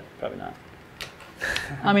to say that? Probably not.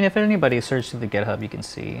 I mean, if anybody searches the GitHub, you can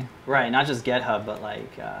see. Right, not just GitHub, but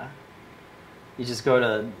like you just go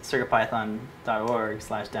to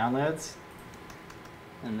circuitpython.org/downloads,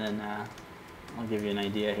 and then I'll give you an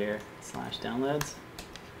idea here. /downloads.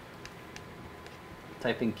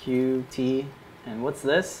 Type in Qt, and what's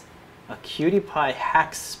this? A Qt Py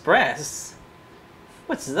Hackexpress.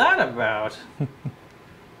 What's that about?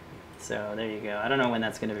 So there you go. I don't know when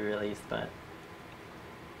that's going to be released, but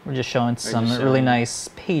we're just showing some really nice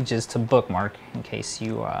pages to bookmark in case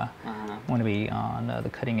you want to be on the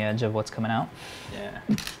cutting edge of what's coming out. Yeah.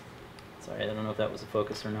 Sorry, I don't know if that was a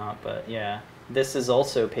focus or not, but yeah. This is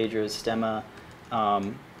also Pedro's Stemma,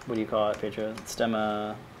 what do you call it, Pedro?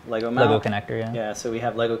 Stemma Lego mount? Lego connector, yeah. Yeah, so we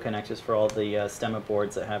have Lego connectors for all the Stemma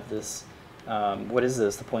boards that have this, what is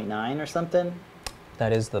this, the 0.9 or something?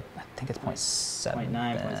 That is the, I think it's 0.7. 0.9,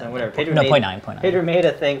 0.7, whatever. Pedro made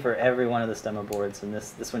a thing for every one of the Stemma boards, and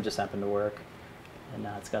this one just happened to work. And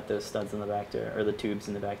now it's got those studs in the back there, or the tubes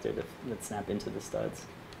in the back there that snap into the studs.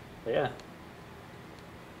 But yeah,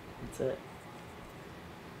 that's it.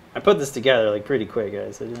 I put this together like pretty quick,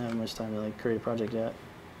 guys. I didn't have much time to like create a project yet.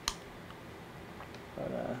 But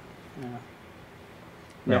yeah.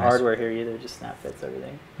 No hardware here either, just snap fits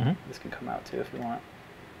everything. This can come out too if you want.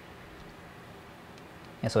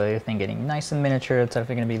 Yeah, so everything getting nice and miniature. It's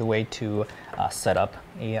definitely going to be the way to set up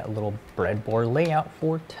a little breadboard layout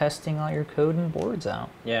for testing all your code and boards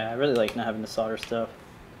out. Yeah, I really like not having to solder stuff.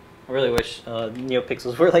 I really wish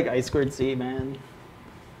NeoPixels were like I2C, man.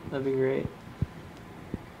 That'd be great.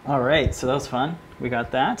 All right, so that was fun. We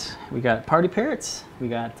got that. We got Party Parrots. We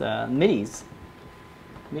got MIDIs.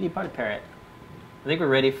 MIDI Party Parrot. I think we're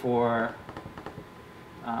ready for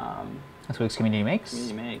this week's Community Makes.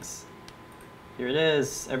 Community Makes. Here it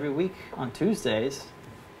is. Every week on Tuesdays,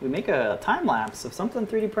 we make a time lapse of something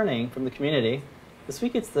 3D printing from the community. This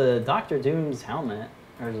week it's the Dr. Doom's helmet,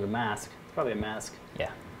 or is it a mask? It's probably a mask. Yeah.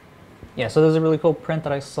 Yeah, so there's a really cool print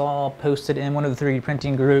that I saw posted in one of the 3D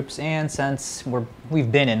printing groups, and since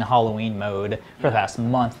we've been in Halloween mode for the past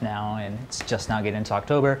month now, and it's just now getting into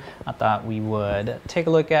October, I thought we would take a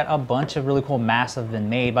look at a bunch of really cool masks that have been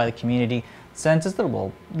made by the community, since it's a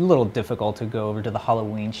little difficult to go over to the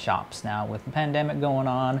Halloween shops now with the pandemic going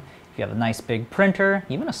on. If you have a nice big printer,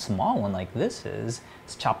 even a small one like this is,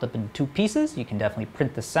 it's chopped up into 2 pieces. You can definitely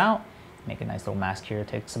print this out, make a nice little mask here. It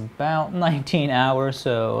takes about 19 hours,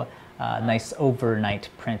 so nice overnight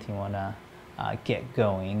print you want to get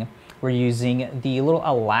going. We're using the little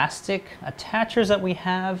elastic attachers that we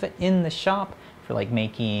have in the shop for like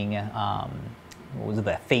making what was it,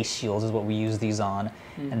 the face shields is what we use these on,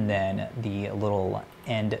 and then the little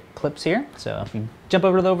end clips here. So if you jump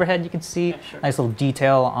over to the overhead, you can see nice little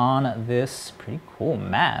detail on this pretty cool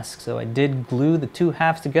mask. So I did glue the 2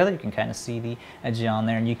 halves together. You can kind of see the edge on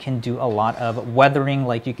there, and you can do a lot of weathering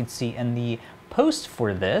like you can see in the post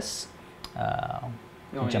for this.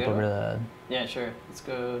 Jump over to the... Yeah, sure. Let's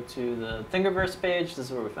go to the Thingiverse page. This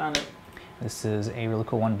is where we found it. This is a really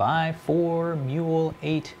cool one by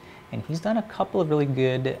Mule8, and he's done a couple of really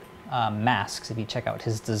good masks if you check out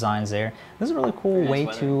his designs there. This is a really cool way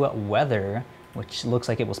to weather, which looks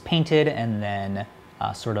like it was painted and then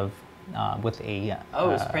sort of with a... oh,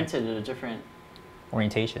 it was printed at a different...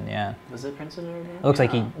 orientation, yeah. Was it printed or it looks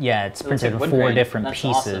like it's printed in 4 different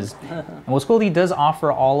pieces. Awesome. And what's cool, he does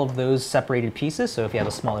offer all of those separated pieces, so if you have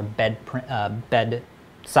a smaller bed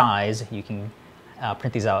size, you can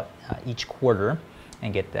print these out each quarter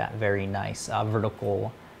and get that very nice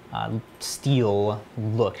vertical steel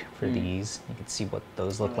look for these. You can see what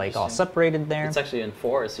those look like all separated there. It's actually in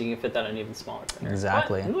 4, so you can fit that on even smaller things.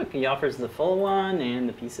 Exactly. And look, he offers the full one and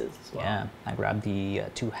the pieces as well. Yeah, I grabbed the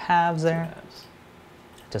 2 halves there. 2 halves.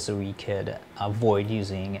 Just so we could avoid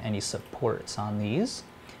using any supports on these,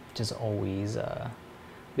 which is always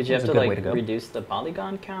Did you have to like reduce the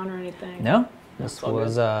polygon count or anything? No, this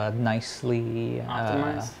was nicely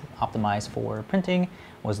optimized for printing.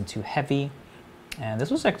 Wasn't too heavy, and this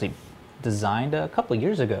was actually designed a couple of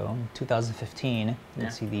years ago, 2015. You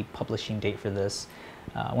can see the publishing date for this.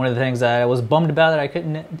 One of the things that I was bummed about that I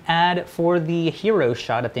couldn't add for the hero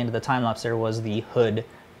shot at the end of the time lapse there was the hood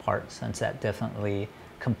part, since that definitely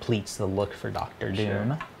completes the look for Dr. Doom.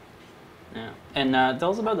 Sure. Yeah, and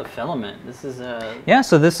tell us about the filament. This is yeah,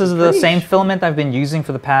 so this is the same filament I've been using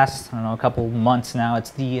for the past, I don't know, a couple months now.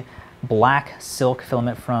 It's the black silk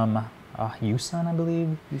filament from Yusun, I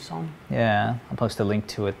believe. Yusun? Yeah, I'll post a link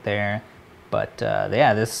to it there. But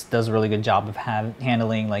yeah, this does a really good job of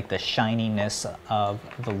handling like the shininess of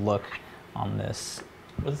the look on this.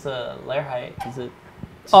 What's the layer height? Is it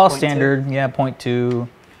all standard? Yeah, 0.2.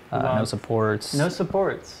 No supports. No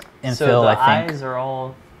supports. Infill, so the I think. Eyes are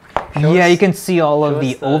all. Yeah, you can see all of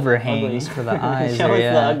the overhangs ugly. for the eyes. Show us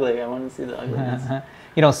yeah. the ugly. I want to see the ugliness.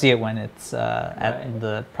 You don't see it when it's at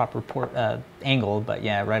the proper angle, but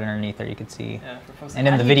yeah, right underneath there you can see. Yeah, for folks and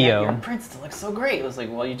in the video, your prints to look so great. It was like,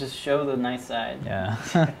 well, you just show the nice side. Yeah.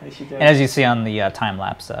 And as you see on the time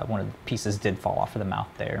lapse, one of the pieces did fall off of the mouth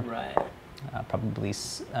there. Right. Probably.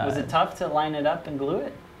 Was it tough to line it up and glue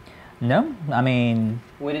it? No, I mean.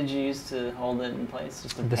 What did you use to hold it in place?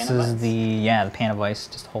 Just the this Panavice? Is the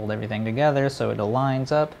Panavice, just hold everything together so it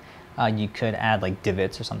aligns up. You could add like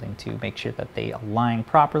divots or something to make sure that they align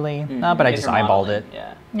properly. But I just eyeballed it.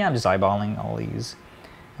 Yeah. Yeah, I'm just eyeballing all these.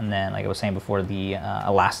 And then, like I was saying before, the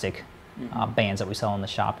elastic bands that we sell in the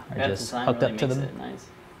shop are just hooked really up to them. It nice.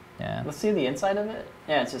 Yeah. Let's see the inside of it.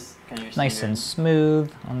 Yeah, it's just kind of your nice standard. and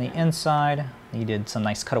smooth on the inside. You did some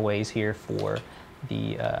nice cutaways here for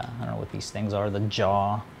the, I don't know what these things are, the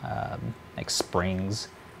jaw, like springs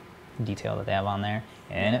detail that they have on there.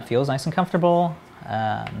 And it feels nice and comfortable.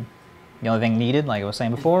 The only thing needed, like I was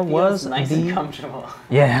saying before, was nice and comfortable.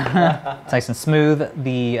 Yeah, it's nice and smooth.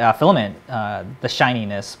 The filament, the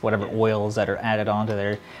shininess, whatever oils that are added onto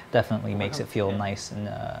there, definitely makes it feel nice and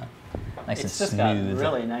nice and smooth. It's just got a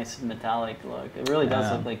really nice metallic look. It really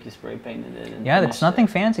does look like you spray painted it. And yeah, it's nothing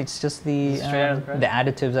fancy. It's just the the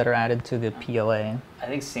additives that are added to the PLA. I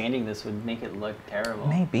think sanding this would make it look terrible.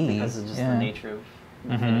 Maybe because of just the nature of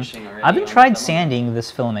the finishing already. I haven't tried sanding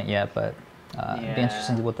this filament yet, but. It'd be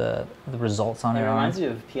interesting to see what the results on it are. It reminds me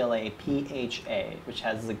of PLA PHA, which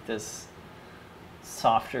has like this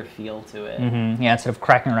softer feel to it. Yeah, instead of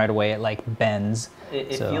cracking right away, it like bends.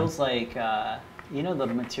 It feels like you know the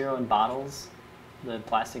material in bottles, the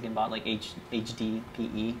plastic in bottle, like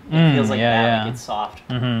HDPE. It feels like that, like it's soft.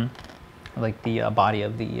 Like the body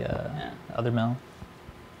of the other mill.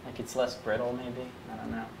 Like it's less brittle, maybe. I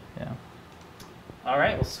don't know. Yeah. All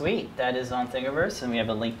right, well, sweet. That is on Thingiverse, and we have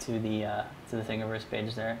a link to the Thingiverse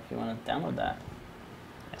page there if you want to download that.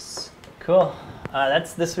 Yes. Cool.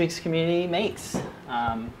 That's this week's Community Makes.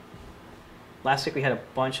 Last week we had a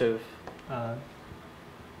bunch of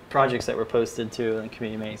projects that were posted too in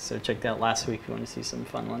Community Makes, so check that out last week if you want to see some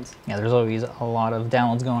fun ones. Yeah, there's always a lot of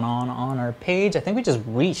downloads going on our page. I think we just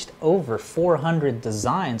reached over 400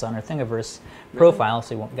 designs on our Thingiverse profile,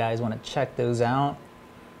 so you guys want to check those out.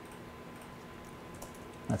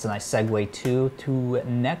 That's a nice segue to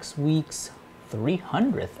next week's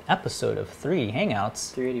 300th episode of 3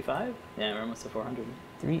 Hangouts. 385? Yeah, we're almost at 400.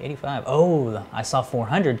 385. Oh, I saw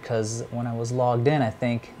 400 because when I was logged in, I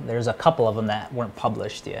think there's a couple of them that weren't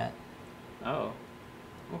published yet. Oh,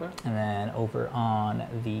 okay. And then over on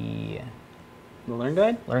the Learn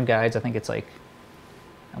Guide? Learn Guides, I think it's like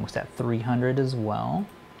almost at 300 as well.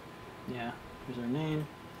 Yeah, here's our name.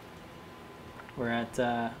 We're at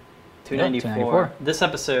 294. 294. This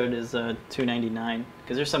episode is 299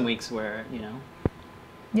 because there's some weeks where, you know.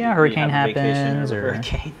 Yeah, hurricane happens, or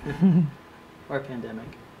hurricane, or a pandemic,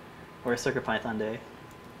 or a CircuitPython day.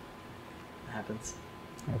 It happens.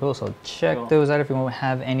 Very cool. So check those out if you want to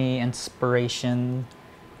have any inspiration.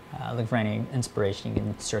 Look for any inspiration. You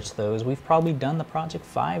can search those. We've probably done the project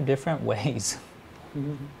 5 different ways.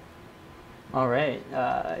 All right.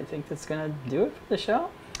 I think that's gonna do it for the show.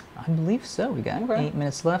 I believe so. We got 8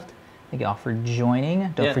 minutes left. Thank you all for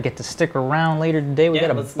joining. Don't forget to stick around later today. We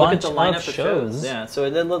got a bunch of shows. Yeah, so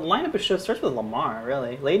the lineup of shows starts with Lamar,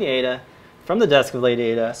 really. Lady Ada, from the desk of Lady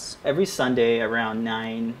Ada, every Sunday around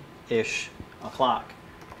 9-ish o'clock.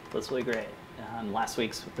 That's really great.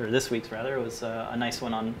 This week's rather, was a nice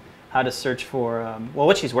one on how to search for, well,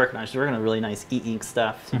 what she's working on. She's working on really nice e-ink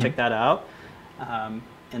stuff, so check that out.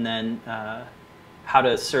 And then how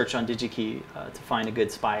to search on DigiKey to find a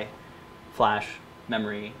good SPI flash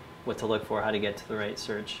memory, what to look for, how to get to the right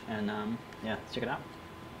search, and yeah, check it out.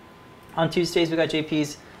 On Tuesdays, we got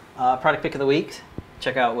JP's product pick of the week.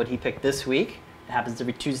 Check out what he picked this week. It happens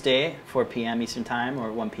every Tuesday, 4 p.m. Eastern Time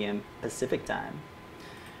or 1 p.m. Pacific Time.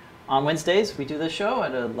 On Wednesdays, we do the show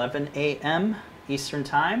at 11 a.m. Eastern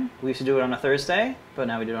Time. We used to do it on a Thursday, but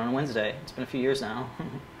now we do it on a Wednesday. It's been a few years now.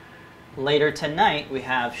 Later tonight, we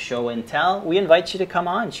have Show and Tell. We invite you to come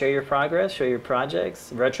on, share your progress, show your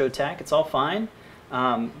projects, retro tech, it's all fine.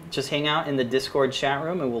 Just hang out in the Discord chat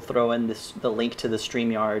room and we'll throw in the link to the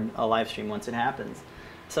StreamYard live stream once it happens.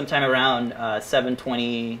 Sometime around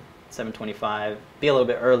 7:20, 7:25, be a little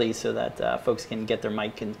bit early so that folks can get their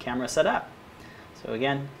mic and camera set up. So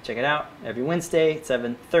again, check it out every Wednesday at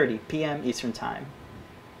 7:30 p.m. Eastern Time.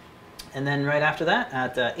 And then right after that,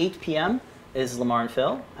 at 8 p.m., is Lamar and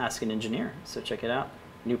Phil, Ask an Engineer. So check it out.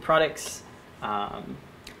 New products,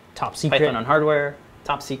 top secret Python on hardware,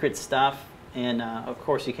 top secret stuff, and of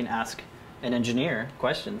course you can ask an engineer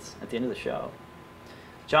questions at the end of the show.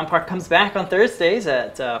 John Park comes back on Thursdays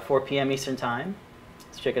at 4 p.m. Eastern Time.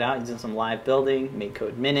 So check it out. He's doing some live building, Make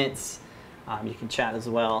Code Minutes. You can chat as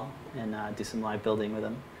well and do some live building with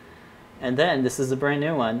him. And then this is a brand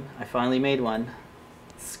new one. I finally made one.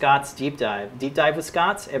 Scott's Deep Dive. Deep Dive with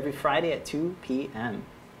Scott's every Friday at 2 p.m.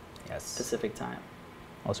 Yes. Pacific Time.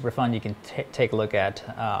 Well, super fun. You can take a look at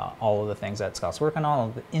all of the things that Scott's working on, all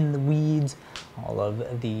of the in the weeds, all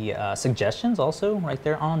of the suggestions also right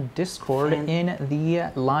there on Discord in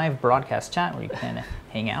the live broadcast chat where you can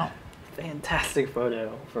hang out. Fantastic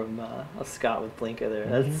photo from of Scott with Blinka there.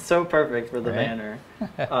 That's so perfect for the banner.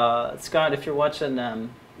 Scott, if you're watching,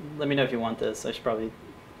 let me know if you want this.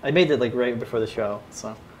 I made it like right before the show,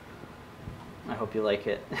 so I hope you like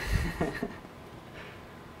it.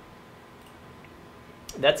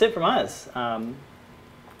 That's it from us.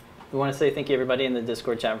 We want to say thank you everybody in the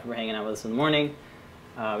Discord chat for hanging out with us in the morning.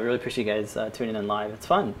 We really appreciate you guys tuning in live. It's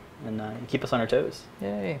fun, and you keep us on our toes.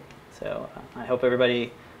 Yay. So I hope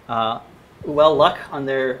everybody well luck on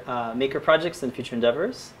their maker projects and future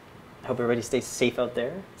endeavors. I hope everybody stays safe out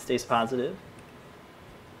there, stays positive.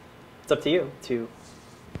 It's up to you to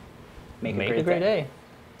make a great day.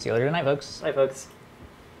 See you later tonight, folks. Bye, folks.